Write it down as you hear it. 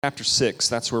Chapter 6,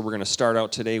 that's where we're going to start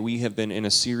out today. We have been in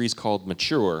a series called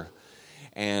Mature,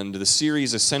 and the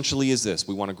series essentially is this.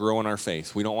 We want to grow in our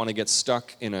faith. We don't want to get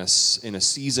stuck in a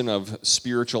season of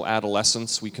spiritual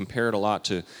adolescence. We compare it a lot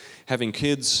to having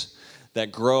kids that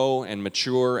grow and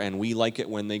mature, and we like it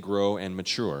when they grow and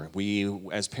mature. We,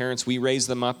 as parents, we raise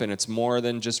them up, and it's more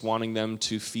than just wanting them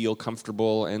to feel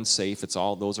comfortable and safe.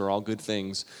 Those are all good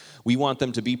things. We want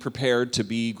them to be prepared to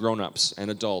be grown-ups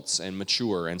and adults and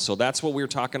mature. And so that's what we're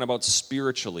talking about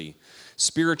spiritually,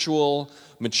 spiritual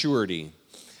maturity.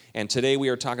 And today we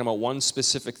are talking about one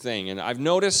specific thing. And I've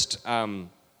noticed,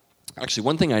 actually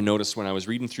one thing I noticed when I was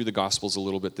reading through the Gospels a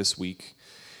little bit this week,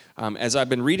 as I've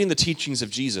been reading the teachings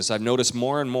of Jesus, I've noticed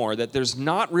more and more that there's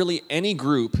not really any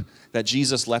group that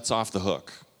Jesus lets off the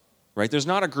hook, right? There's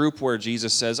not a group where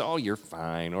Jesus says, oh, you're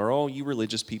fine, or oh, you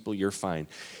religious people, you're fine.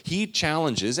 He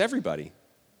challenges everybody,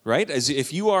 right? As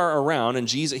if you are around, and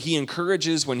Jesus, he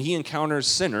encourages, when he encounters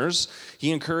sinners,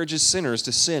 he encourages sinners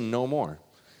to sin no more.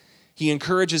 He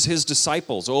encourages his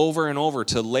disciples over and over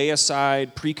to lay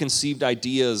aside preconceived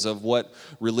ideas of what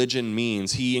religion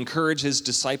means. He encourages his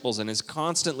disciples and is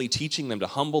constantly teaching them to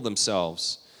humble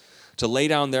themselves, to lay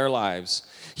down their lives.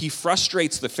 He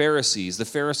frustrates the Pharisees. The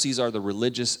Pharisees are the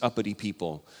religious, uppity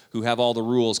people who have all the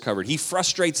rules covered. He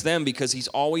frustrates them because he's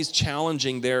always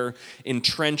challenging their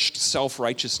entrenched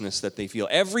self-righteousness that they feel.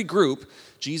 Every group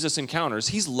Jesus encounters,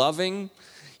 he's loving,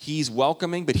 he's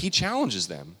welcoming, but he challenges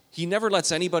them. He never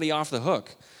lets anybody off the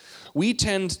hook. We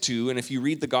tend to, and if you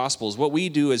read the Gospels, what we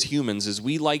do as humans is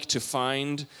we like to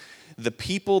find the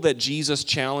people that Jesus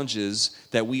challenges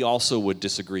that we also would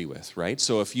disagree with, right?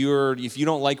 So if you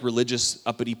don't like religious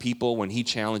uppity people, when he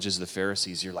challenges the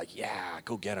Pharisees, you're like, yeah,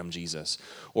 go get him, Jesus.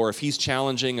 Or if he's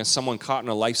challenging someone caught in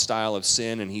a lifestyle of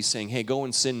sin and he's saying, hey, go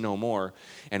and sin no more,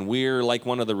 and we're like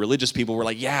one of the religious people, we're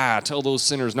like, yeah, tell those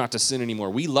sinners not to sin anymore.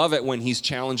 We love it when he's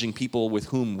challenging people with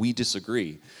whom we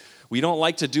disagree. We don't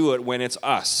like to do it when it's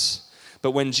us.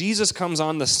 But when Jesus comes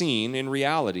on the scene, in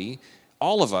reality,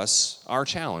 all of us are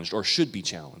challenged or should be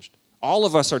challenged. All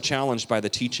of us are challenged by the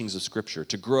teachings of Scripture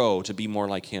to grow, to be more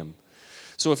like him.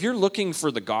 So if you're looking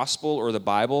for the gospel or the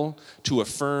Bible to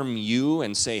affirm you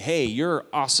and say, hey, you're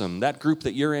awesome, that group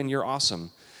that you're in, you're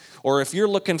awesome. Or if you're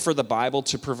looking for the Bible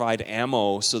to provide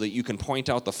ammo so that you can point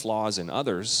out the flaws in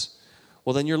others,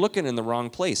 well, then you're looking in the wrong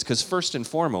place. Because first and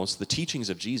foremost, the teachings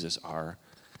of Jesus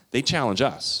they challenge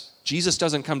us. Jesus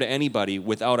doesn't come to anybody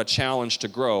without a challenge to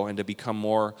grow and to become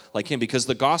more like him, because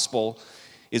the gospel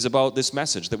is about this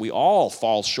message that we all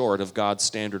fall short of God's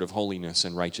standard of holiness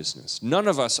and righteousness. None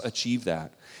of us achieve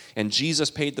that. And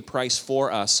Jesus paid the price for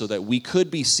us so that we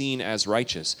could be seen as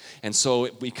righteous. And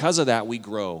so because of that, we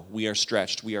grow, we are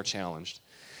stretched, we are challenged.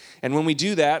 And when we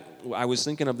do that, I was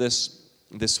thinking of this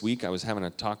week. I was having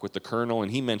a talk with the colonel,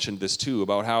 and he mentioned this too,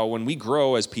 about how when we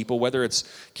grow as people, whether it's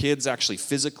kids actually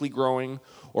physically growing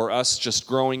or us just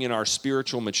growing in our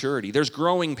spiritual maturity, there's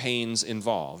growing pains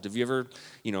involved. Have you ever,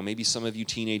 maybe some of you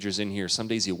teenagers in here, some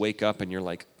days you wake up and you're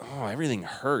like, oh, everything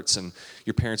hurts. And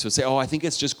your parents would say, oh, I think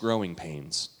it's just growing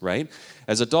pains, right?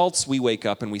 As adults, we wake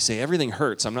up and we say, everything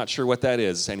hurts. I'm not sure what that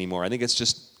is anymore. I think it's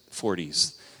just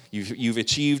 40s. You've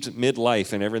achieved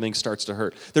midlife and everything starts to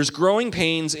hurt. There's growing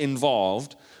pains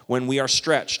involved when we are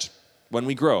stretched, when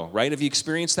we grow, right? Have you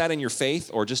experienced that in your faith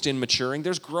or just in maturing?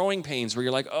 There's growing pains where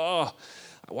you're like, oh,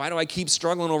 why do I keep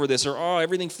struggling over this? Or, oh,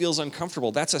 everything feels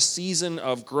uncomfortable. That's a season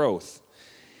of growth.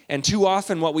 And too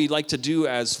often what we like to do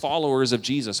as followers of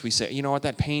Jesus, we say, you know what,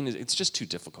 that pain, it's just too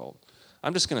difficult.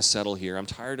 I'm just going to settle here. I'm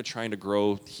tired of trying to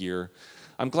grow here.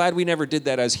 I'm glad we never did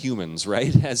that as humans,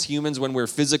 right? As humans, when we're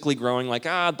physically growing, like,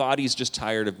 body's just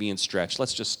tired of being stretched.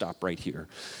 Let's just stop right here.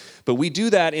 But we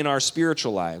do that in our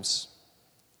spiritual lives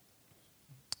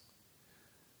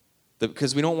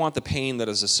because we don't want the pain that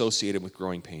is associated with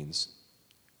growing pains.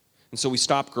 And so we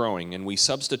stop growing and we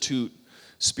substitute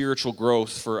spiritual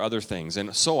growth for other things.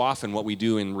 And so often what we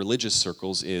do in religious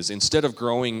circles is, instead of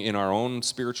growing in our own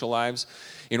spiritual lives,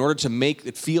 in order to make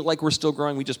it feel like we're still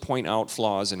growing, we just point out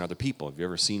flaws in other people. Have you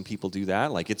ever seen people do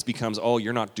that? Like it becomes, oh,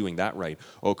 you're not doing that right.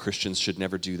 Oh, Christians should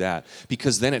never do that.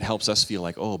 Because then it helps us feel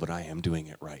like, oh, but I am doing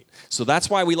it right. So that's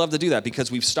why we love to do that,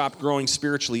 because we've stopped growing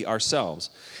spiritually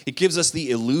ourselves. It gives us the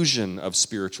illusion of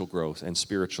spiritual growth and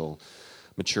spiritual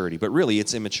maturity, but really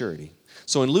it's immaturity.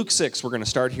 So in Luke 6, we're going to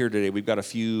start here today. We've got a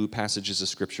few passages of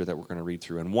Scripture that we're going to read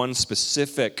through, and one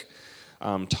specific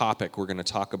topic we're going to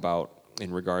talk about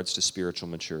in regards to spiritual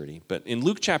maturity. But in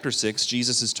Luke chapter 6,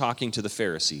 Jesus is talking to the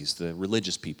Pharisees, the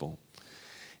religious people.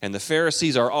 And the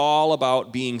Pharisees are all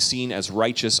about being seen as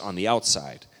righteous on the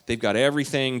outside. They've got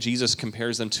everything. Jesus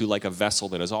compares them to like a vessel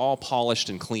that is all polished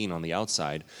and clean on the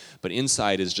outside, but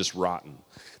inside is just rotten.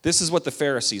 This is what the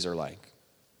Pharisees are like.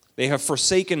 They have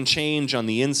forsaken change on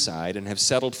the inside and have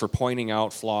settled for pointing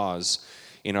out flaws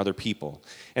in other people.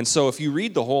 And so if you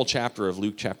read the whole chapter of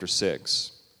Luke chapter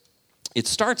 6, it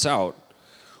starts out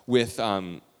with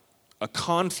a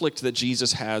conflict that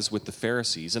Jesus has with the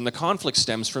Pharisees. And the conflict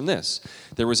stems from this.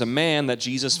 There was a man that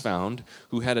Jesus found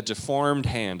who had a deformed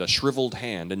hand, a shriveled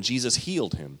hand, and Jesus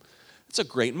healed him. It's a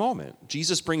great moment.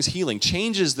 Jesus brings healing,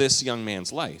 changes this young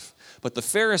man's life. But the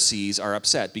Pharisees are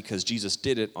upset because Jesus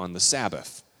did it on the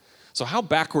Sabbath. So how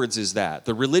backwards is that?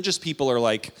 The religious people are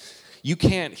like, you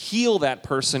can't heal that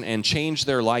person and change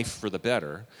their life for the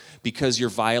better because you're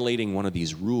violating one of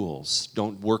these rules.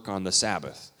 Don't work on the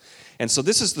Sabbath. And so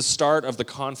this is the start of the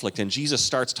conflict, and Jesus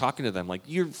starts talking to them like,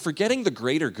 you're forgetting the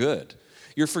greater good.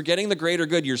 You're forgetting the greater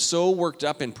good. You're so worked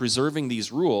up in preserving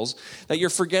these rules that you're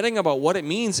forgetting about what it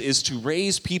means is to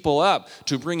raise people up,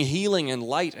 to bring healing and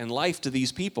light and life to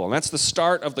these people. And that's the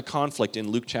start of the conflict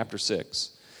in Luke chapter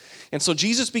 6. And so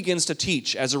Jesus begins to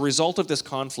teach as a result of this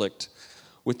conflict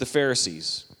with the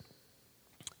Pharisees.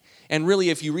 And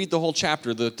really, if you read the whole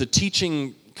chapter, the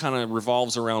teaching kind of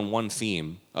revolves around one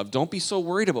theme of don't be so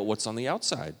worried about what's on the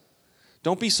outside.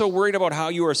 Don't be so worried about how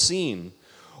you are seen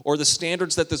or the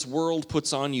standards that this world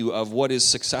puts on you of what is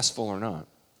successful or not.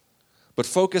 But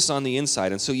focus on the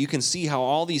inside. And so you can see how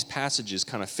all these passages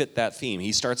kind of fit that theme.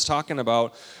 He starts talking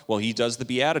about, well, he does the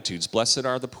Beatitudes. Blessed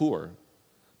are the poor.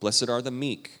 Blessed are the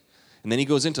meek. And then he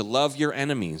goes into love your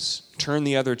enemies, turn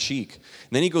the other cheek. And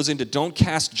then he goes into don't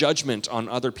cast judgment on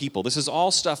other people. This is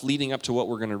all stuff leading up to what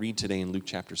we're going to read today in Luke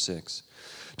chapter 6.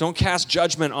 Don't cast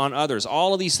judgment on others.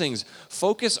 All of these things.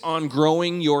 Focus on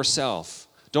growing yourself.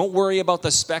 Don't worry about the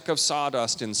speck of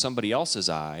sawdust in somebody else's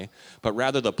eye, but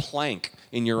rather the plank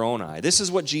in your own eye. This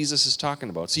is what Jesus is talking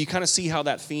about. So you kind of see how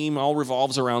that theme all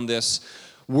revolves around this.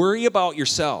 Worry about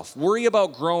yourself. Worry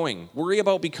about growing. Worry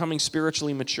about becoming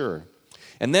spiritually mature.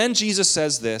 And then Jesus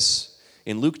says this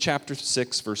in Luke chapter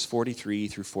 6, verse 43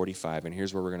 through 45. And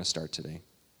here's where we're going to start today.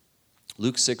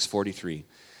 Luke 6:43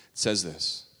 says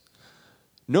this.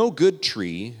 No good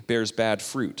tree bears bad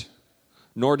fruit,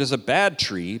 nor does a bad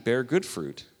tree bear good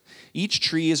fruit. Each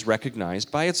tree is recognized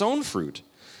by its own fruit.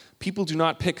 People do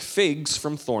not pick figs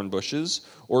from thorn bushes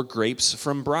or grapes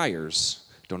from briars.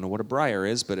 Don't know what a briar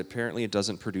is, but apparently it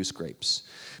doesn't produce grapes.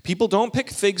 People don't pick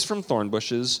figs from thorn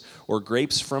bushes or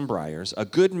grapes from briars. A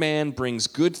good man brings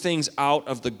good things out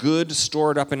of the good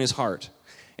stored up in his heart.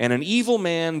 And an evil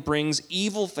man brings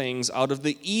evil things out of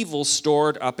the evil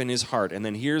stored up in his heart. And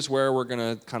then here's where we're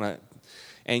going to kind of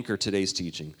anchor today's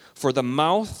teaching. For the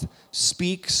mouth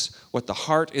speaks what the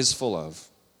heart is full of.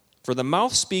 For the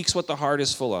mouth speaks what the heart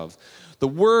is full of. The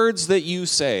words that you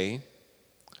say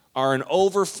are an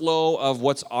overflow of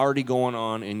what's already going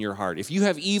on in your heart. If you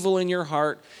have evil in your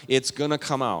heart, it's going to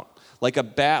come out. Like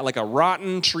a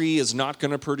rotten tree is not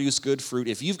going to produce good fruit.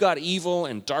 If you've got evil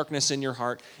and darkness in your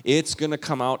heart, it's going to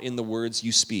come out in the words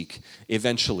you speak.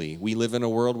 Eventually, we live in a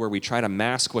world where we try to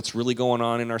mask what's really going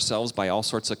on in ourselves by all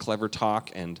sorts of clever talk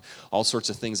and all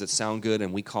sorts of things that sound good,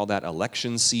 and we call that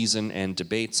election season and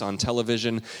debates on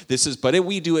television.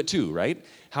 We do it too, right?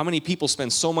 How many people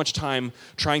spend so much time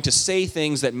trying to say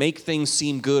things that make things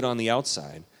seem good on the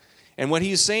outside? And what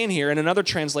he's saying here, and another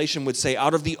translation would say,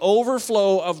 out of the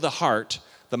overflow of the heart,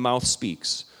 the mouth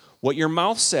speaks. What your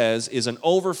mouth says is an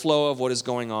overflow of what is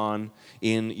going on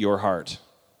in your heart.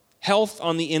 Health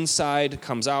on the inside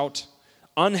comes out.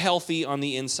 Unhealthy on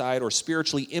the inside or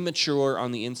spiritually immature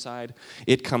on the inside,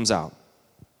 it comes out.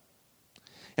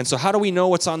 And so how do we know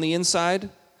what's on the inside?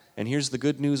 And here's the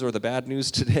good news or the bad news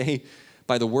today.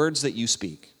 By the words that you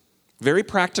speak. Very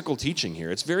practical teaching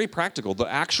here. It's very practical.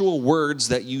 The actual words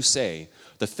that you say,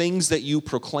 the things that you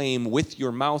proclaim with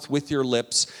your mouth, with your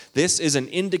lips, this is an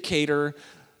indicator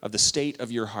of the state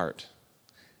of your heart.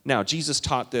 Now, Jesus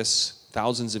taught this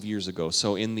thousands of years ago.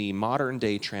 So in the modern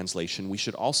day translation, we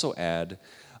should also add,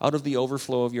 out of the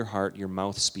overflow of your heart, your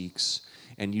mouth speaks,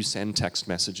 and you send text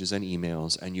messages and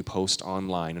emails, and you post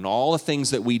online. And all the things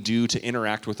that we do to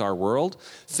interact with our world,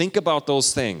 think about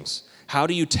those things. How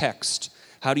do you text?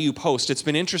 How do you post? It's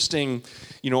been interesting,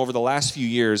 over the last few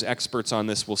years, experts on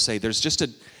this will say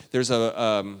there's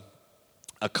a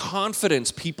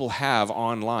confidence people have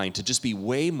online to just be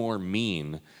way more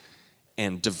mean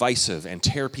and divisive and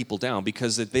tear people down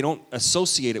because they don't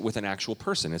associate it with an actual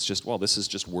person. It's just, this is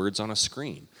just words on a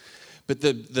screen. But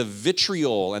the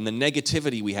vitriol and the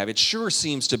negativity we have, it sure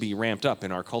seems to be ramped up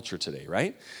in our culture today,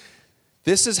 right?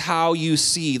 This is how you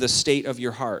see the state of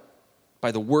your heart,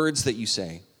 by the words that you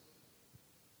say.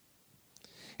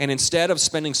 And instead of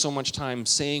spending so much time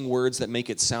saying words that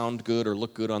make it sound good or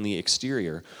look good on the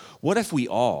exterior, what if we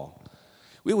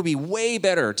would be way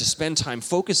better to spend time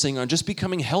focusing on just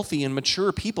becoming healthy and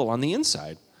mature people on the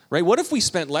inside, right? What if we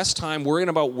spent less time worrying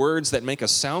about words that make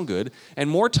us sound good and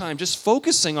more time just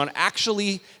focusing on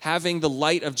actually having the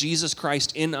light of Jesus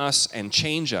Christ in us and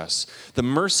change us? The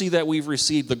mercy that we've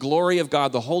received, the glory of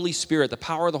God, the Holy Spirit, the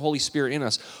power of the Holy Spirit in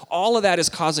us, all of that is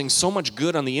causing so much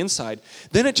good on the inside,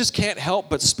 then it just can't help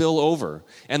but spill over.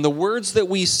 And the words that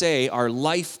we say are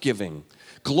life-giving,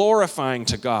 glorifying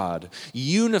to God,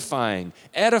 unifying,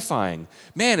 edifying.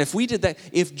 Man, if we did that,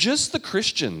 if just the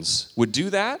Christians would do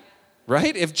that,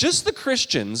 right? If just the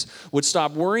Christians would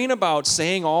stop worrying about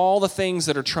saying all the things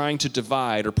that are trying to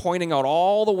divide or pointing out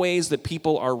all the ways that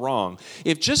people are wrong,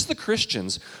 if just the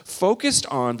Christians focused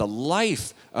on the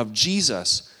life of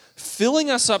Jesus filling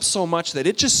us up so much that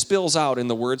it just spills out in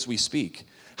the words we speak,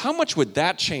 how much would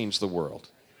that change the world,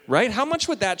 right? How much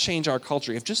would that change our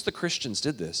culture if just the Christians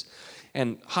did this?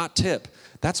 And hot tip,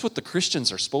 that's what the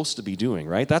Christians are supposed to be doing,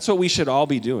 right? That's what we should all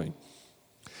be doing.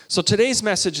 So today's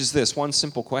message is this one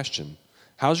simple question.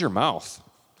 How's your mouth?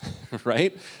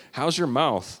 Right? How's your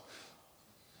mouth?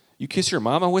 You kiss your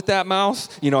mama with that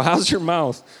mouth? How's your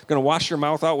mouth? Going to wash your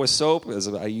mouth out with soap, as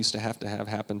I used to have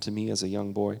happen to me as a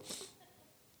young boy.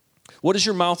 What is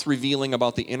your mouth revealing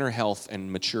about the inner health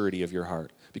and maturity of your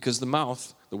heart? Because the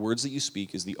mouth, the words that you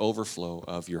speak, is the overflow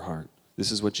of your heart.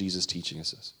 This is what Jesus is teaching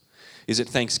us. Is it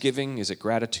thanksgiving? Is it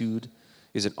gratitude?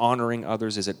 Is it honoring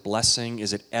others? Is it blessing?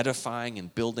 Is it edifying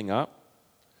and building up?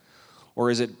 Or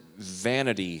is it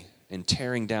vanity and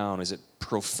tearing down? Is it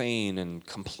profane and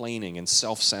complaining and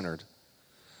self-centered?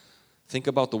 Think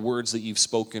about the words that you've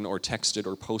spoken or texted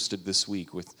or posted this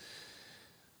week with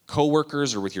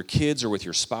coworkers or with your kids or with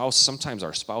your spouse. Sometimes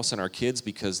our spouse and our kids,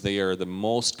 because they are the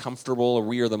most comfortable or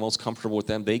we are the most comfortable with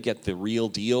them, they get the real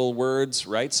deal words,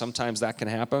 right? Sometimes that can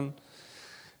happen.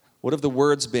 What have the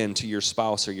words been to your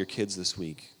spouse or your kids this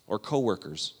week? Or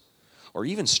coworkers? Or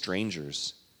even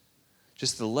strangers?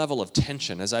 Just the level of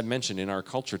tension, as I mentioned, in our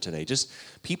culture today. Just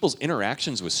people's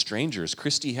interactions with strangers.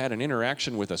 Christy had an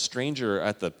interaction with a stranger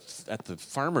at the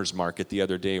farmer's market the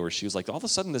other day where she was like, all of a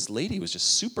sudden this lady was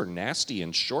just super nasty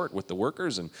and short with the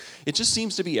workers, and it just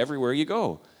seems to be everywhere you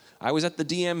go. I was at the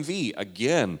DMV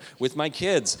again with my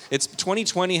kids.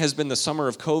 2020 has been the summer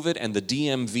of COVID and the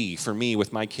DMV for me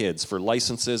with my kids for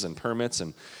licenses and permits,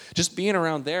 and just being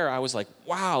around there, I was like,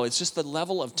 wow, it's just the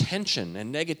level of tension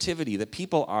and negativity that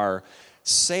people are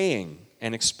saying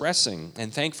and expressing.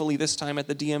 And thankfully this time at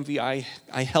the DMV,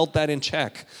 I held that in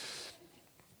check.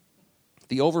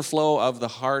 The overflow of the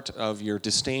heart of your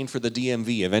disdain for the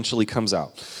DMV eventually comes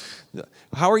out.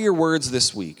 How are your words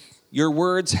this week? Your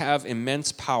words have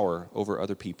immense power over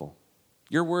other people.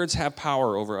 Your words have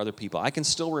power over other people. I can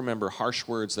still remember harsh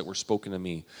words that were spoken to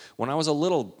me when I was a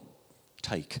little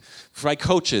tyke by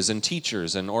coaches and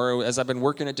teachers, or as I've been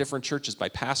working at different churches by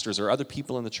pastors or other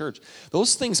people in the church.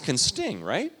 Those things can sting,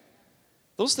 right?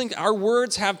 Those things, our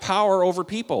words have power over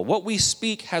people. What we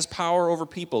speak has power over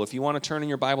people. If you want to turn in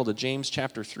your Bible to James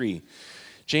chapter 3.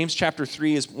 James chapter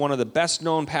 3 is one of the best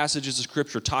known passages of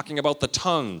Scripture, talking about the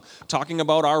tongue, talking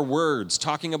about our words,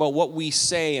 talking about what we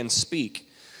say and speak.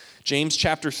 James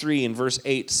chapter 3 in verse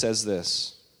 8 says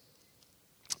this,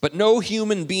 "But no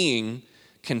human being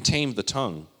can tame the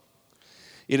tongue.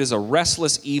 It is a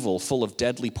restless evil full of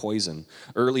deadly poison."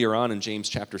 Earlier on in James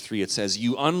chapter 3, it says,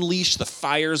 "You unleash the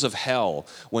fires of hell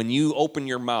when you open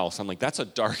your mouth." I'm like, that's a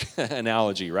dark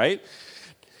analogy, right?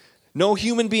 No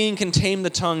human being can tame the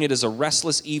tongue. It is a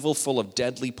restless evil full of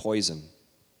deadly poison.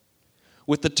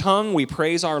 With the tongue we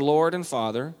praise our Lord and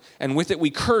Father, and with it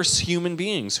we curse human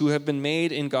beings who have been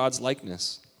made in God's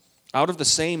likeness. Out of the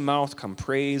same mouth come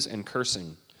praise and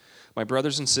cursing. My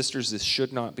brothers and sisters, this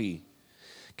should not be.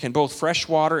 Can both fresh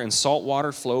water and salt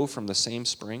water flow from the same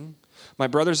spring? My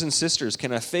brothers and sisters,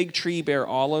 can a fig tree bear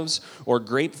olives or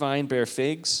grapevine bear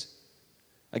figs?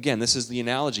 Again, this is the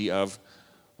analogy of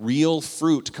real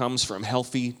fruit comes from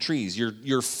healthy trees.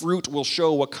 Your fruit will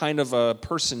show what kind of a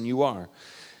person you are.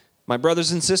 My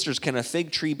brothers and sisters, can a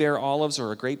fig tree bear olives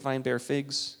or a grapevine bear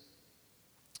figs?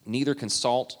 Neither can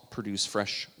salt produce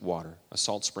fresh water. A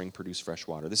salt spring produce fresh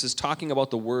water. This is talking about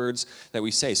the words that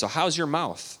we say. So how's your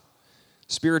mouth?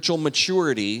 Spiritual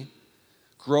maturity,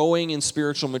 growing in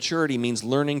spiritual maturity means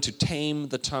learning to tame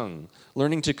the tongue,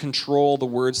 learning to control the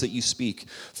words that you speak,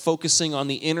 focusing on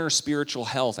the inner spiritual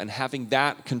health and having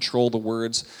that control the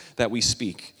words that we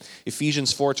speak.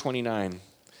 Ephesians 4:29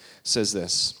 says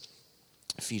this.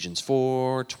 Ephesians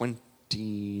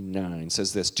 4:29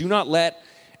 says this, "Do not let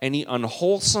any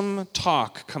unwholesome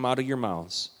talk come out of your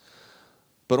mouths,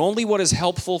 but only what is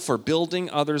helpful for building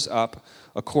others up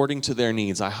according to their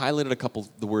needs. I highlighted a couple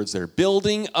of the words there.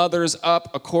 Building others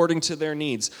up according to their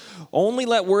needs. Only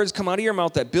let words come out of your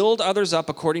mouth that build others up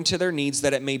according to their needs,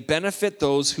 that it may benefit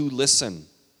those who listen.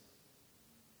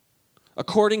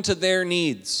 According to their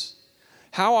needs.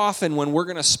 How often when we're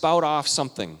going to spout off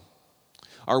something,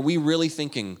 are we really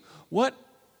thinking, what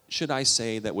should I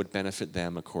say that would benefit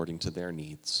them according to their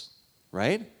needs?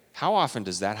 Right? How often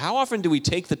does that? How often do we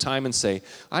take the time and say,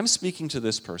 I'm speaking to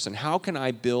this person. How can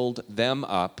I build them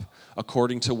up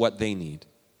according to what they need?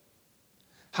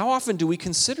 How often do we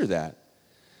consider that?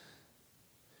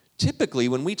 Typically,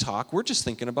 when we talk, we're just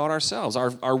thinking about ourselves.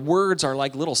 Our words are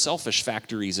like little selfish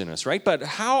factories in us, right? But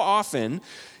how often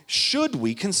should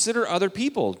we consider other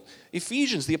people?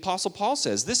 Ephesians, the Apostle Paul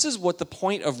says, this is what the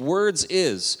point of words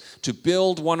is, to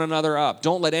build one another up.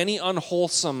 Don't let any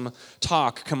unwholesome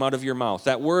talk come out of your mouth.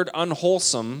 That word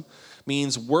unwholesome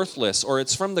means worthless, or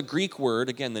it's from the Greek word.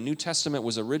 Again, the New Testament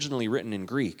was originally written in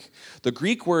Greek. The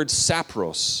Greek word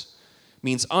sapros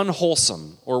means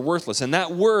unwholesome or worthless. And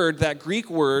that Greek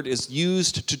word is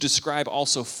used to describe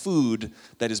also food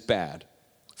that is bad.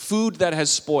 Food that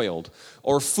has spoiled,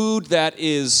 or food that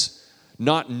is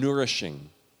not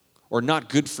nourishing, or not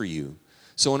good for you.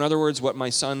 So in other words, what my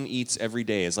son eats every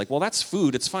day is like, well, that's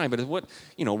food, it's fine, but what,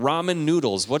 ramen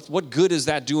noodles, what good is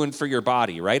that doing for your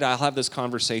body, right? I'll have this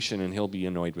conversation and he'll be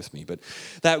annoyed with me. But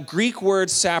that Greek word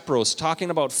sapros,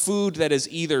 talking about food that is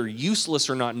either useless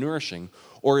or not nourishing,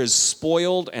 or is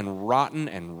spoiled and rotten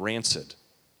and rancid.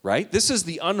 Right? This is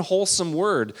the unwholesome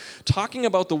word, talking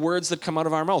about the words that come out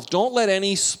of our mouth. Don't let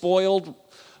any spoiled,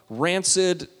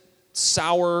 rancid,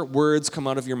 sour words come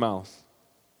out of your mouth.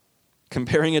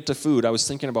 Comparing it to food, I was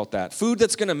thinking about that. Food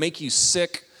that's going to make you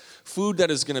sick, food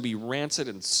that is going to be rancid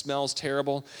and smells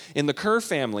terrible. In the Kerr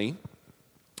family,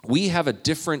 we have a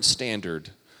different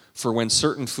standard for when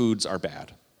certain foods are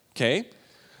bad. Okay?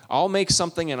 I'll make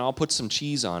something and I'll put some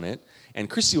cheese on it, and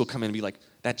Christy will come in and be like,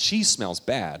 that cheese smells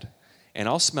bad. And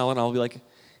I'll smell it and I'll be like,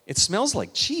 it smells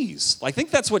like cheese. I think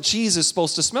that's what cheese is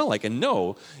supposed to smell like. And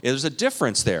no, there's a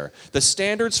difference there. The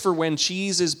standards for when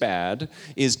cheese is bad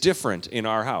is different in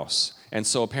our house. And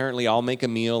so apparently I'll make a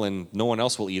meal and no one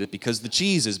else will eat it because the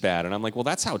cheese is bad. And I'm like, well,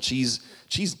 that's how does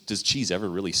cheese ever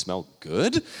really smell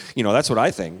good? That's what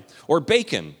I think. Or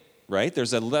bacon, right?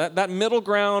 There's that middle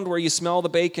ground where you smell the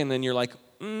bacon and you're like,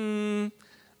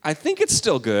 I think it's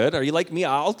still good. Are you like me?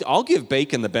 I'll give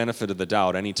bacon the benefit of the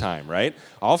doubt anytime, right?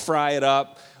 I'll fry it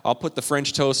up. I'll put the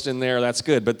French toast in there. That's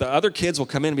good. But the other kids will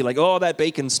come in and be like, oh, that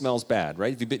bacon smells bad,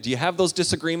 right? Do you have those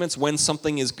disagreements when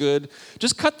something is good?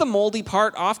 Just cut the moldy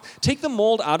part off. Take the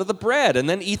mold out of the bread and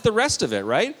then eat the rest of it,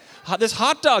 right? This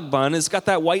hot dog bun has got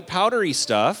that white powdery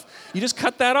stuff. You just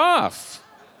cut that off.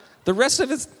 The rest of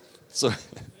it's... So...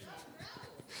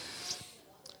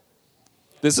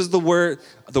 This is the word.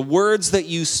 The words that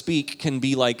you speak can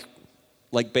be like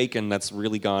bacon that's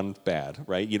really gone bad,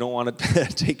 right? You don't want to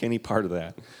take any part of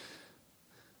that.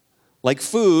 Like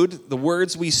food, the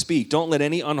words we speak, don't let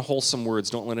any unwholesome words,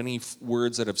 don't let any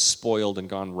words that have spoiled and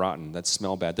gone rotten, that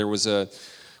smell bad.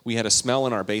 We had a smell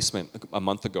in our basement a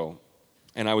month ago,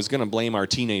 and I was going to blame our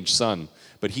teenage son,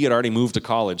 but he had already moved to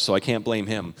college, so I can't blame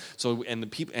him. So,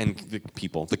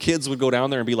 the kids would go down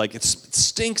there and be like, it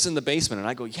stinks in the basement. And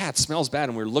I go, yeah, it smells bad.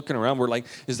 And we're looking around, we're like,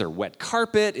 is there wet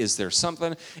carpet? Is there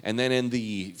something? And then in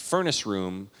the furnace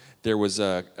room, there was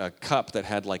a cup that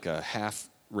had like a half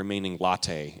remaining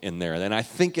latte in there. And I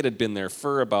think it had been there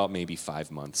for about maybe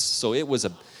 5 months. So it was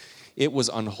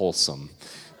unwholesome.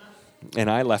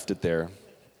 And I left it there.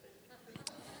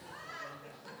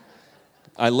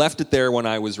 I left it there when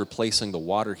I was replacing the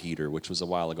water heater, which was a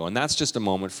while ago. And that's just a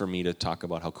moment for me to talk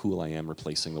about how cool I am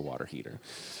replacing the water heater.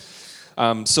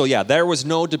 There was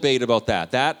no debate about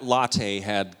that. That latte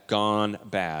had gone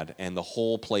bad, and the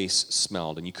whole place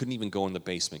smelled. And you couldn't even go in the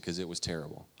basement because it was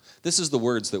terrible. This is the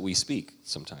words that we speak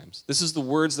sometimes. This is the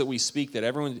words that we speak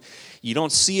that you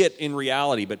don't see it in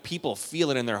reality, but people feel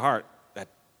it in their heart. That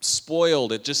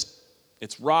spoiled,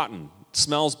 it's rotten, it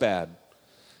smells bad,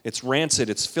 it's rancid,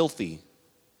 it's filthy.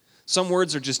 Some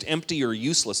words are just empty or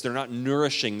useless. They're not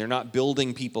nourishing. They're not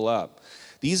building people up.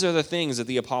 These are the things that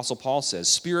the Apostle Paul says.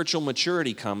 Spiritual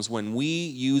maturity comes when we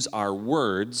use our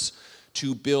words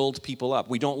to build people up.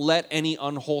 We don't let any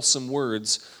unwholesome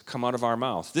words come out of our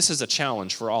mouth. This is a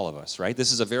challenge for all of us, right?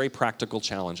 This is a very practical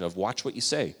challenge of watch what you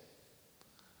say.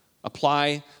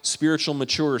 Apply spiritual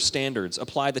mature standards.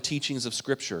 Apply the teachings of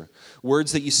Scripture.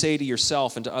 Words that you say to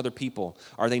yourself and to other people.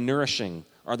 Are they nourishing?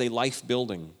 Are they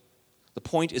life-building? The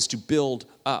point is to build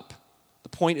up. The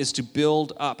point is to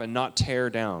build up and not tear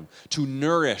down. To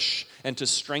nourish and to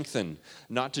strengthen,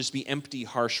 not just be empty,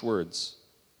 harsh words.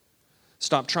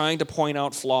 Stop trying to point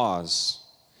out flaws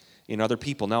in other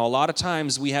people. Now, a lot of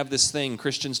times we have this thing,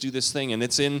 Christians do this thing, and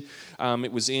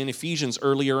it was in Ephesians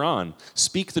earlier on.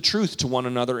 Speak the truth to one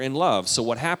another in love. So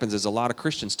what happens is a lot of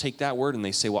Christians take that word and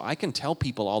they say, well, I can tell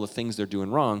people all the things they're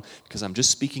doing wrong because I'm just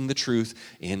speaking the truth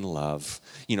in love.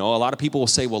 A lot of people will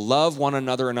say, well, love one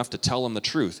another enough to tell them the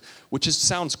truth, which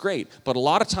sounds great. But a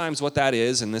lot of times what that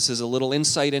is, and this is a little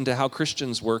insight into how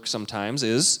Christians work sometimes,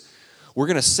 is we're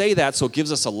going to say that so it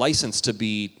gives us a license to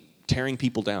be tearing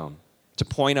people down, to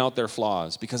point out their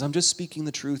flaws, because I'm just speaking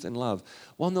the truth in love.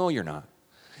 Well, no, you're not.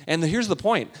 And here's the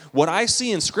point. What I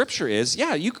see in Scripture is,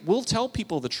 we'll tell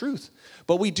people the truth,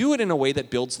 but we do it in a way that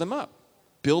builds them up.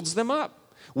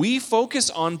 We focus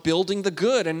on building the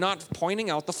good and not pointing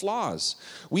out the flaws.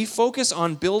 We focus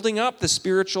on building up the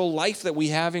spiritual life that we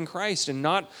have in Christ and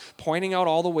not pointing out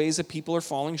all the ways that people are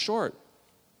falling short.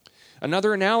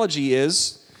 Another analogy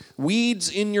is weeds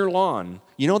in your lawn.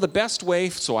 The best way,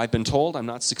 so I've been told, I'm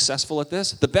not successful at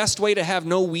this, the best way to have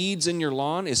no weeds in your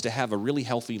lawn is to have a really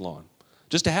healthy lawn.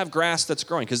 Just to have grass that's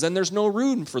growing, because then there's no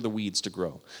room for the weeds to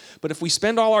grow. But if we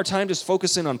spend all our time just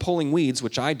focusing on pulling weeds,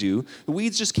 which I do, the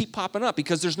weeds just keep popping up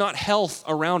because there's not health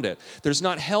around it.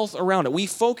 We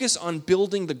focus on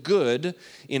building the good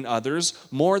in others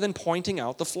more than pointing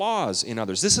out the flaws in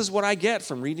others. This is what I get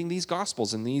from reading these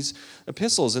Gospels and these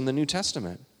epistles in the New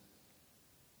Testament.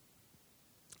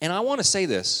 And I want to say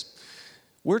this.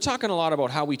 We're talking a lot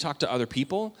about how we talk to other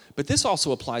people, but this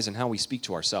also applies in how we speak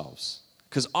to ourselves.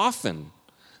 Because often,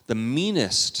 the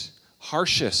meanest,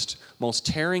 harshest, most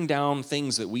tearing down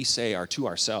things that we say are to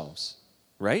ourselves,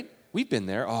 right? We've been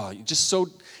there. Oh, you're just so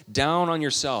down on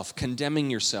yourself, condemning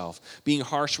yourself, being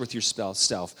harsh with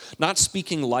yourself, not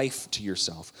speaking life to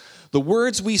yourself. The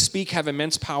words we speak have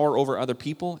immense power over other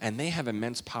people, and they have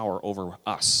immense power over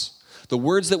us. The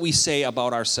words that we say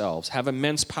about ourselves have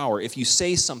immense power. If you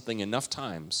say something enough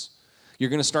times, you're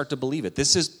going to start to believe it.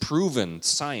 This is proven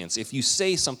science. If you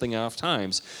say something enough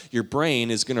times, your brain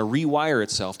is going to rewire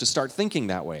itself to start thinking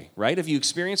that way, right? Have you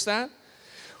experienced that?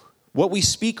 What we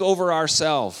speak over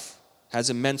ourselves has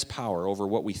immense power over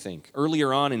what we think.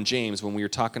 Earlier on in James, when we were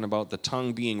talking about the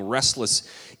tongue being restless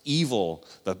evil,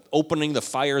 the opening the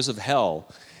fires of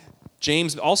hell,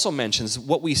 James also mentions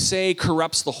what we say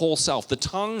corrupts the whole self. The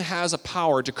tongue has a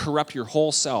power to corrupt your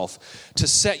whole self, to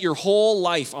set your whole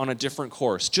life on a different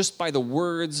course, just by the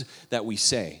words that we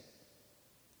say.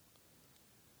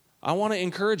 I want to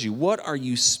encourage you, what are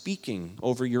you speaking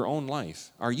over your own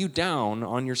life? Are you down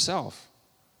on yourself?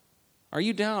 Are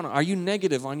you down? Are you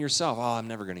negative on yourself? Oh, I'm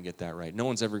never going to get that right. No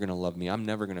one's ever going to love me. I'm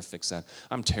never going to fix that.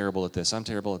 I'm terrible at this. I'm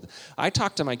terrible at that. I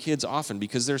talk to my kids often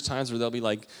because there's times where they'll be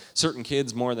like, certain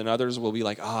kids more than others will be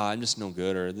like, I'm just no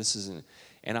good, or this isn't.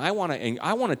 And I want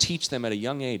to teach them at a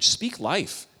young age, speak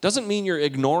life. Doesn't mean you're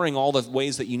ignoring all the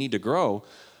ways that you need to grow,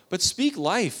 but speak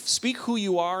life. Speak who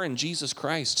you are in Jesus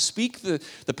Christ. Speak the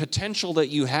potential that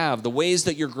you have, the ways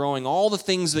that you're growing, all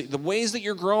the ways that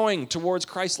you're growing towards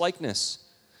Christ likeness.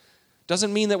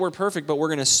 Doesn't mean that we're perfect, but we're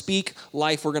going to speak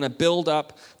life. We're going to build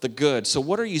up the good. So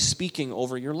what are you speaking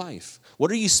over your life?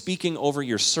 What are you speaking over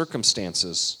your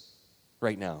circumstances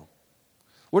right now?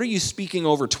 What are you speaking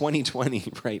over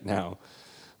 2020 right now?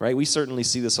 Right? We certainly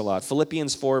see this a lot.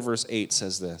 Philippians 4 verse 8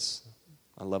 says this.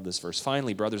 I love this verse.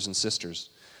 Finally, brothers and sisters,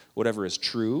 whatever is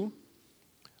true,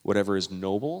 whatever is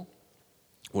noble,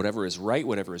 whatever is right,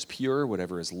 whatever is pure,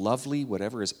 whatever is lovely,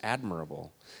 whatever is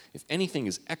admirable, if anything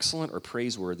is excellent or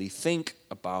praiseworthy, think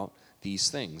about these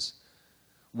things.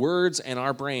 Words and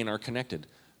our brain are connected.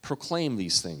 Proclaim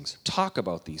these things. Talk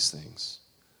about these things.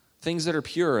 Things that are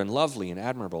pure and lovely and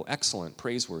admirable, excellent,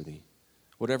 praiseworthy,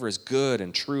 whatever is good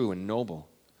and true and noble.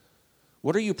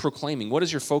 What are you proclaiming? What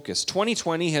is your focus?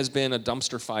 2020 has been a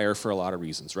dumpster fire for a lot of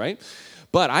reasons, right?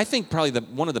 But I think probably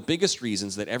one of the biggest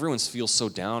reasons that everyone feels so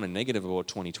down and negative about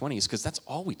 2020 is because that's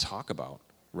all we talk about,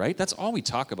 right? That's all we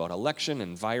talk about, election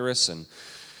and virus and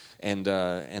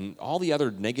all the other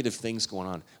negative things going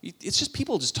on. It's just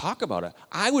people just talk about it.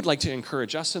 I would like to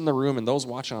encourage us in the room and those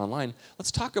watching online, let's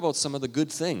talk about some of the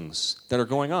good things that are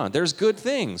going on. There's good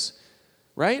things.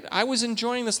 Right? I was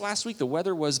enjoying this last week. The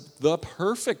weather was the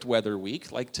perfect weather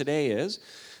week, like today is.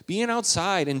 Being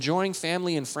outside, enjoying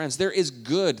family and friends. There is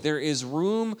good. There is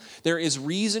room. There is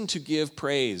reason to give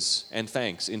praise and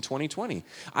thanks in 2020.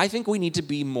 I think we need to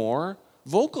be more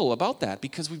vocal about that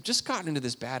because we've just gotten into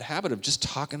this bad habit of just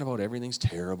talking about everything's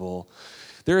terrible.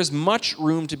 There is much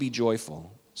room to be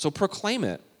joyful. So proclaim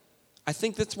it. I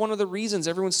think that's one of the reasons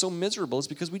everyone's so miserable is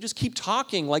because we just keep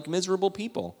talking like miserable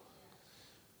people.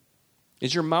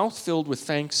 Is your mouth filled with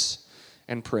thanks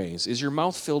and praise? Is your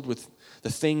mouth filled with the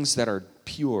things that are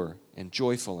pure and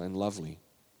joyful and lovely?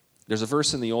 There's a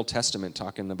verse in the Old Testament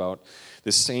talking about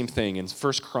this same thing in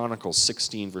 1 Chronicles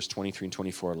 16, verse 23 and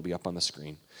 24. It'll be up on the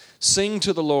screen. Sing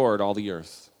to the Lord, all the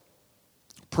earth.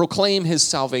 Proclaim his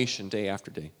salvation day after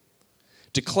day.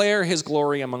 Declare his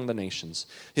glory among the nations,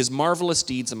 his marvelous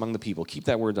deeds among the people. Keep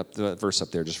that verse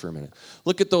up there just for a minute.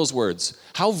 Look at those words.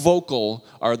 How vocal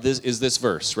is this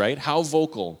verse, right? How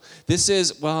vocal. This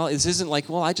isn't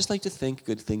like, I just like to think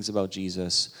good things about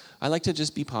Jesus. I like to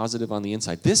just be positive on the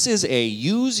inside. This is a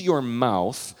use your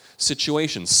mouth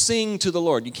situation. Sing to the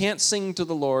Lord. You can't sing to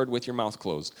the Lord with your mouth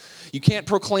closed. You can't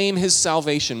proclaim his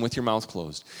salvation with your mouth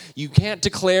closed. You can't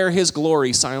declare his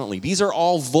glory silently. These are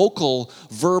all vocal,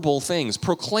 verbal things.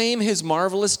 Proclaim his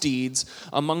marvelous deeds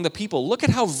among the people. Look at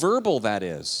how verbal that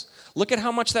is. Look at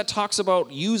how much that talks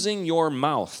about using your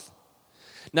mouth.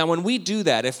 Now, when we do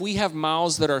that, if we have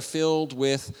mouths that are filled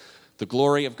with the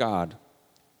glory of God,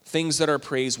 things that are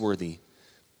praiseworthy,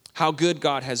 how good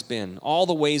God has been, all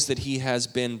the ways that he has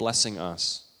been blessing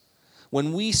us.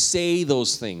 When we say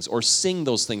those things or sing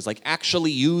those things, like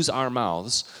actually use our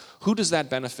mouths, who does that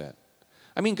benefit?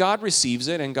 I mean, God receives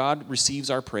it, and God receives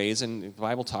our praise, and the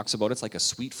Bible talks about it's like a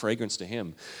sweet fragrance to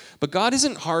him. But God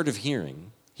isn't hard of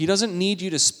hearing. He doesn't need you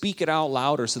to speak it out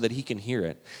louder so that he can hear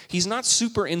it. He's not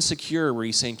super insecure where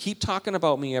he's saying, keep talking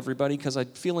about me, everybody, because I'm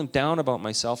feeling down about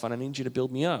myself and I need you to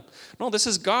build me up. No, this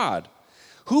is God.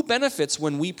 Who benefits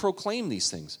when we proclaim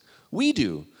these things? We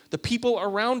do. The people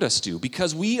around us do,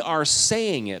 because we are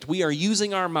saying it. We are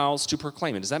using our mouths to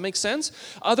proclaim it. Does that make sense?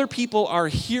 Other people are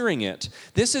hearing it.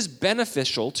 This is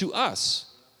beneficial to us.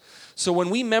 So when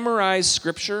we memorize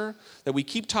Scripture that we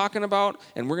keep talking about,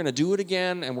 and we're going to do it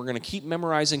again, and we're going to keep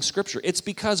memorizing Scripture, it's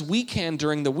because we can,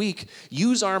 during the week,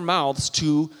 use our mouths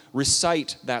to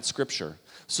recite that Scripture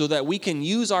so that we can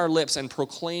use our lips and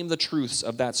proclaim the truths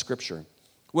of that Scripture.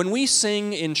 When we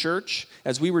sing in church,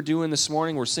 as we were doing this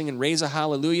morning, we're singing "Raise a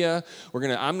Hallelujah."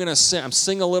 I'm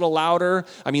sing a little louder.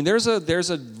 I mean, there's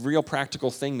a real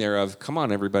practical thing there of, come on,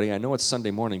 everybody. I know it's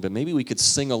Sunday morning, but maybe we could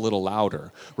sing a little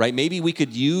louder, right? Maybe we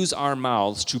could use our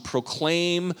mouths to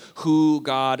proclaim who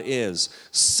God is.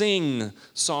 Sing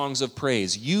songs of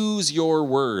praise. Use your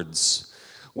words.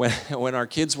 When our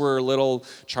kids were little,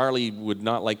 Charlie would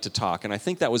not like to talk, and I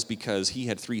think that was because he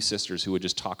had 3 sisters who would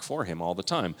just talk for him all the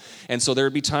time. And so there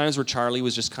would be times where Charlie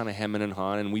was just kind of hemming and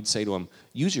hawing, and we'd say to him,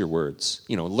 use your words.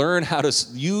 Learn how to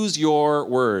use your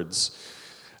words.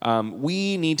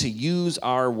 We need to use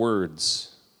our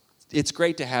words. It's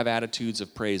great to have attitudes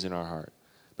of praise in our heart,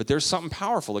 but there's something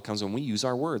powerful that comes when we use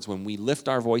our words, when we lift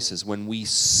our voices, when we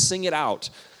sing it out.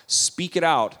 Speak it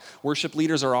out. Worship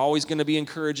leaders are always going to be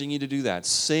encouraging you to do that.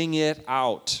 Sing it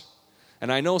out.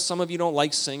 And I know some of you don't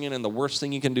like singing, and the worst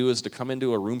thing you can do is to come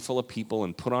into a room full of people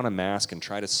and put on a mask and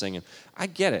try to sing. And I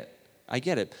get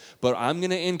it. But I'm going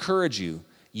to encourage you,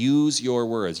 use your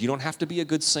words. You don't have to be a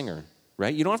good singer,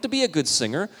 right? You don't have to be a good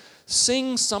singer.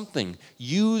 Sing something.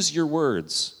 Use your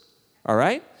words. All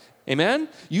right? Amen?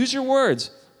 Use your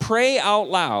words. Pray out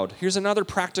loud. Here's another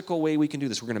practical way we can do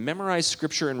this. We're going to memorize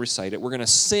Scripture and recite it. We're going to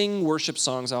sing worship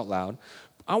songs out loud.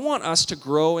 I want us to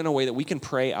grow in a way that we can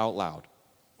pray out loud.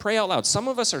 Pray out loud. Some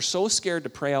of us are so scared to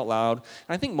pray out loud,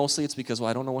 and I think mostly it's because,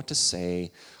 I don't know what to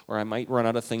say, or I might run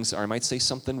out of things, or I might say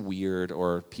something weird,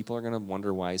 or people are going to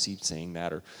wonder, why is he saying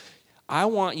that? Or I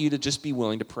want you to just be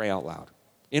willing to pray out loud.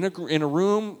 In a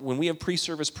room, when we have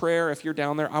pre-service prayer, if you're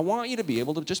down there, I want you to be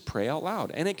able to just pray out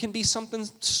loud. And it can be something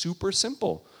super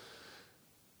simple.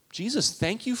 Jesus,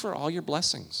 thank you for all your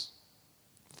blessings.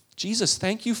 Jesus,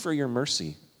 thank you for your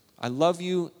mercy. I love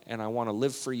you and I want to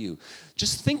live for you.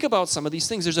 Just think about some of these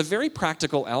things. There's a very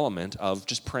practical element of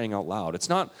just praying out loud.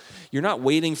 You're not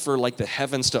waiting for like the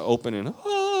heavens to open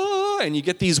and you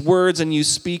get these words and you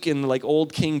speak in like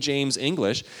old King James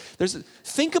English.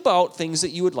 Think about things that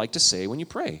you would like to say when you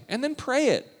pray, and then pray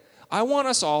it. I want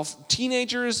us all,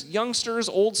 teenagers, youngsters,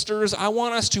 oldsters, I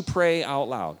want us to pray out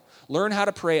loud. Learn how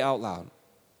to pray out loud.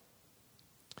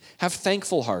 Have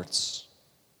thankful hearts.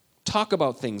 Talk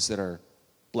about things that are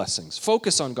blessings.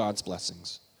 Focus on God's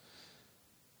blessings.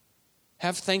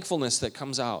 Have thankfulness that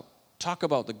comes out. Talk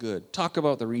about the good. Talk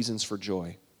about the reasons for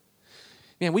joy.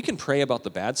 Man, we can pray about the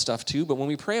bad stuff too, but when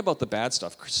we pray about the bad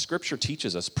stuff, Scripture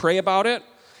teaches us, pray about it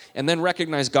and then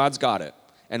recognize God's got it.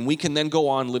 And we can then go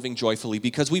on living joyfully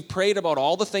because we've prayed about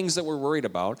all the things that we're worried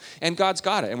about, and God's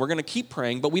got it. And we're going to keep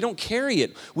praying, but we don't carry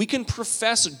it. We can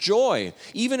profess joy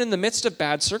even in the midst of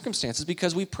bad circumstances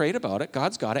because we've prayed about it,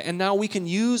 God's got it, and now we can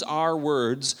use our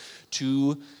words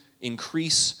to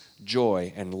increase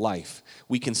joy and life.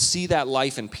 We can see that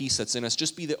life and peace that's in us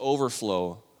just be the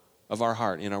overflow of our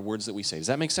heart in our words that we say. Does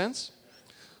that make sense?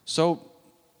 So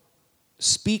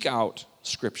speak out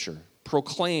Scripture.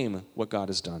 proclaim what God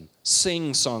has done,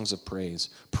 sing songs of praise,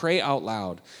 pray out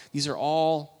loud. These are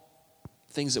all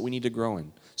things that we need to grow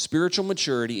in. Spiritual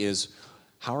maturity is,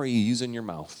 how are you using your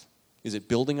mouth? Is it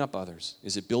building up others?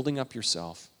 Is it building up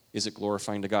yourself? Is it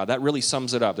glorifying to God? That really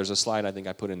sums it up. There's a slide I think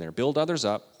I put in there. Build others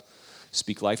up,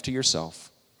 speak life to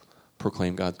yourself,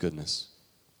 proclaim God's goodness.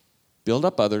 Build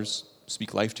up others,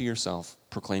 speak life to yourself,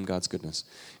 proclaim God's goodness.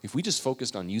 If we just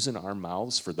focused on using our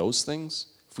mouths for those things,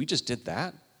 if we just did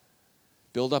that,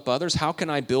 build up others, how can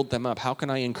I build them up? How can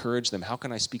I encourage them? How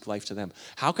can I speak life to them?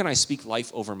 How can I speak life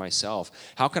over myself?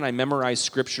 How can I memorize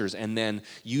scriptures and then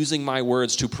using my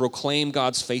words to proclaim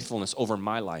God's faithfulness over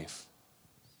my life?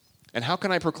 And how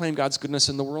can I proclaim God's goodness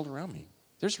in the world around me?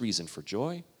 There's reason for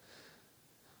joy.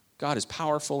 God is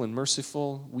powerful and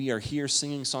merciful. We are here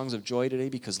singing songs of joy today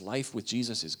because life with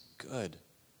Jesus is good.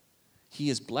 He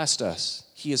has blessed us.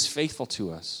 He is faithful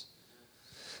to us.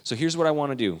 So here's what I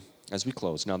want to do as we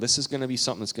close. Now, this is going to be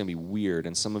something that's going to be weird,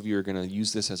 and some of you are going to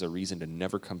use this as a reason to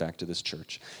never come back to this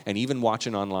church. And even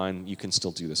watching online, you can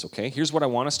still do this, okay? Here's what I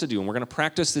want us to do, and we're going to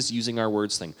practice this using our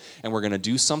words thing. And we're going to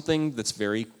do something that's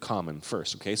very common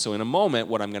first, okay? So in a moment,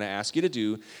 what I'm going to ask you to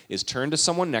do is turn to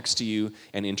someone next to you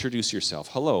and introduce yourself.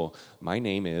 Hello, my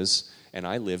name is, and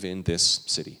I live in this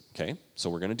city, okay? So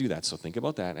we're going to do that. So think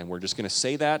about that, and we're just going to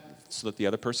say that so that the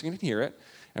other person can hear it.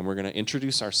 And we're going to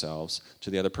introduce ourselves to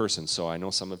the other person. So I know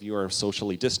some of you are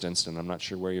socially distanced, and I'm not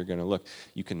sure where you're going to look.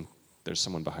 There's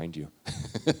someone behind you,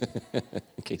 in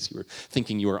case you were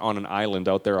thinking you were on an island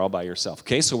out there all by yourself.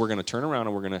 Okay, so we're going to turn around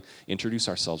and we're going to introduce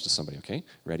ourselves to somebody, okay?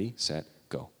 Ready, set,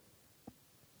 go.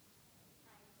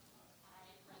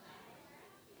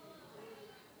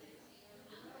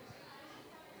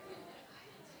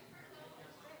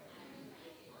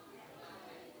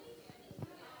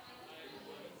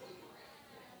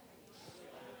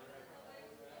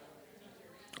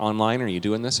 Online, are you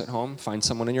doing this at home? Find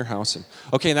someone in your house.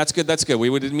 Okay, that's good, that's good. We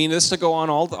would mean this to go on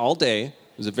all day. It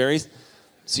was a very,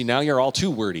 see, now you're all too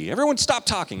wordy. Everyone stop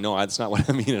talking. No, that's not what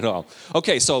I mean at all.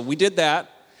 Okay, so we did that.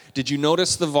 Did you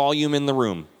notice the volume in the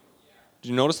room? Did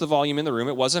you notice the volume in the room?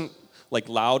 It wasn't like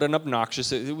loud and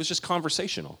obnoxious. It was just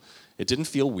conversational. It didn't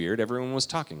feel weird. Everyone was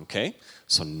talking, okay?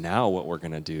 So now what we're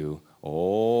going to do,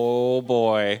 oh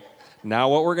boy. Now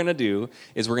what we're going to do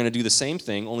is we're going to do the same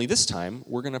thing, only this time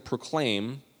we're going to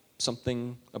proclaim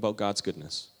something about God's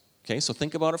goodness. Okay, so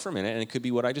think about it for a minute, and it could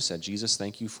be what I just said. Jesus,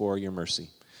 thank you for your mercy.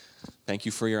 Thank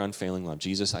you for your unfailing love.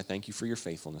 Jesus, I thank you for your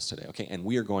faithfulness today. Okay, and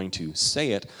we are going to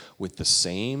say it with the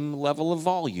same level of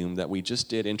volume that we just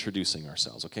did introducing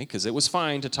ourselves, okay? Because it was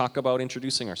fine to talk about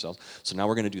introducing ourselves. So now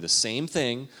we're going to do the same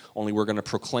thing, only we're going to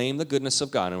proclaim the goodness of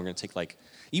God, and we're going to take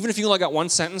even if you only got one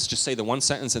sentence, just say the one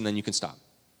sentence, and then you can stop.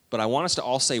 But I want us to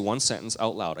all say one sentence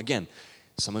out loud. Again,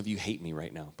 some of you hate me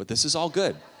right now, but this is all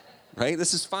good. Right?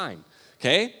 This is fine.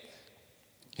 Okay?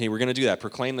 Hey, we're going to do that.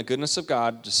 Proclaim the goodness of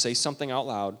God. Just say something out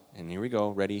loud. And here we go.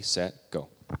 Ready, set, go.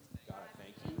 God, I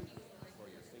thank you for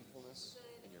your faithfulness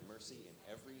and your mercy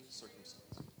in every circumstance.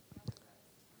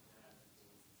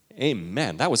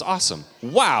 Amen. That was awesome.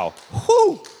 Wow.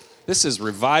 Whew. This is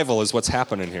revival is what's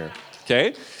happening here.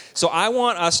 Okay? So I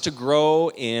want us to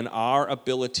grow in our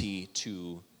ability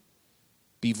to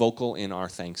be vocal in our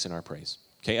thanks and our praise.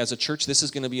 Okay, as a church, this is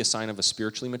going to be a sign of a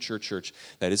spiritually mature church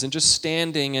that isn't just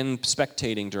standing and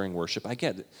spectating during worship. I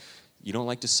get it. You don't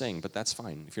like to sing, but that's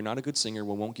fine. If you're not a good singer,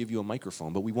 we won't give you a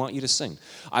microphone, but we want you to sing.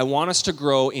 I want us to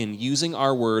grow in using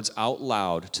our words out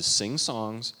loud to sing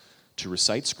songs, to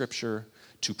recite scripture,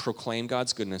 to proclaim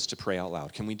God's goodness, to pray out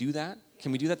loud. Can we do that?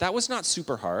 Can we do that? That was not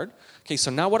super hard. Okay,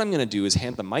 so now what I'm going to do is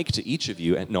hand the mic to each of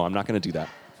you. And no, I'm not going to do that.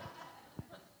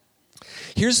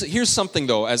 Here's something,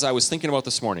 though, as I was thinking about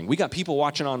this morning. We got people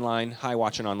watching online. Hi,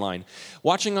 watching online.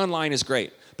 Watching online is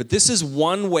great, but this is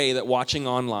one way that watching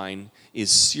online is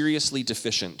seriously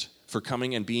deficient for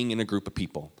coming and being in a group of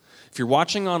people. If you're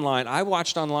watching online, I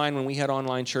watched online when we had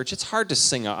online church. It's hard to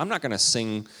sing out. I'm not going to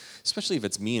sing, especially if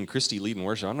it's me and Christy leading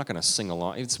worship. I'm not going to sing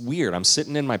along. It's weird. I'm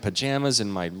sitting in my pajamas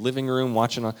in my living room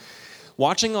watching.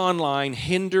 Watching online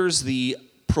hinders the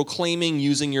proclaiming,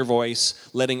 using your voice,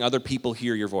 letting other people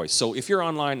hear your voice. So if you're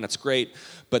online, that's great,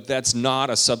 but that's not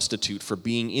a substitute for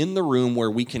being in the room where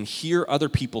we can hear other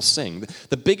people sing.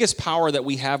 The biggest power that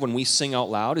we have when we sing out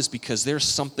loud is because there's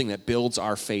something that builds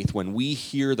our faith when we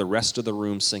hear the rest of the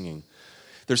room singing.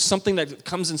 There's something that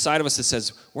comes inside of us that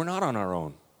says, we're not on our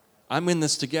own. I'm in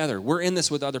this together. We're in this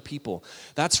with other people.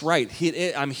 That's right.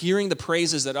 I'm hearing the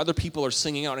praises that other people are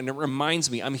singing out, and it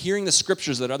reminds me. I'm hearing the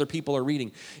scriptures that other people are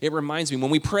reading. It reminds me. When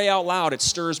we pray out loud, it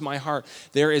stirs my heart.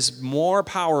 There is more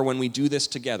power when we do this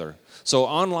together. So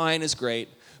online is great,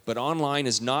 but online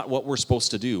is not what we're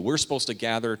supposed to do. We're supposed to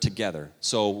gather together.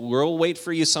 So we'll wait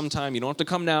for you sometime. You don't have to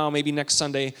come now, maybe next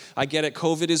Sunday. I get it,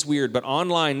 COVID is weird, but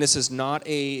online, this is not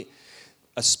a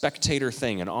spectator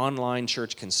thing. An online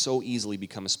church can so easily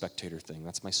become a spectator thing.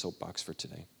 That's my soapbox for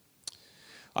today.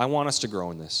 I want us to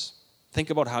grow in this. Think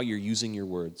about how you're using your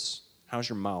words. How's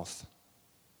your mouth?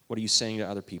 What are you saying to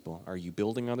other people? Are you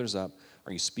building others up?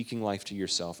 Are you speaking life to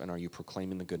yourself? And are you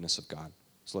proclaiming the goodness of God?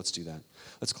 So let's do that.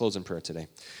 Let's close in prayer today.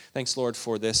 Thanks, Lord,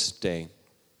 for this day.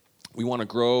 We want to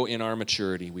grow in our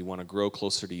maturity. We want to grow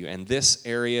closer to you. And this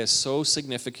area is so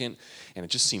significant, and it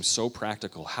just seems so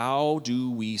practical. How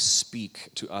do we speak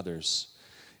to others?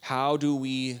 How do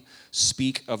we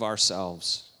speak of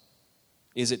ourselves?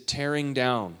 Is it tearing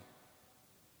down?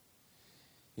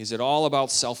 Is it all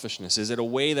about selfishness? Is it a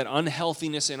way that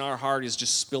unhealthiness in our heart is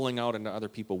just spilling out into other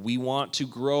people? We want to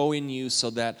grow in you so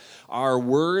that our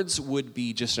words would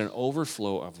be just an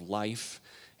overflow of life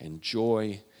and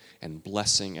joy and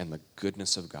blessing and the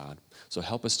goodness of God. So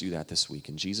help us do that this week.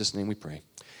 In Jesus' name we pray.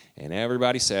 And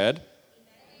everybody said,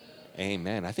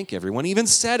 Amen. I think everyone even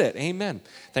said it. Amen.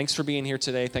 Thanks for being here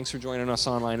today. Thanks for joining us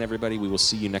online, everybody. We will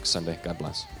see you next Sunday. God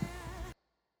bless.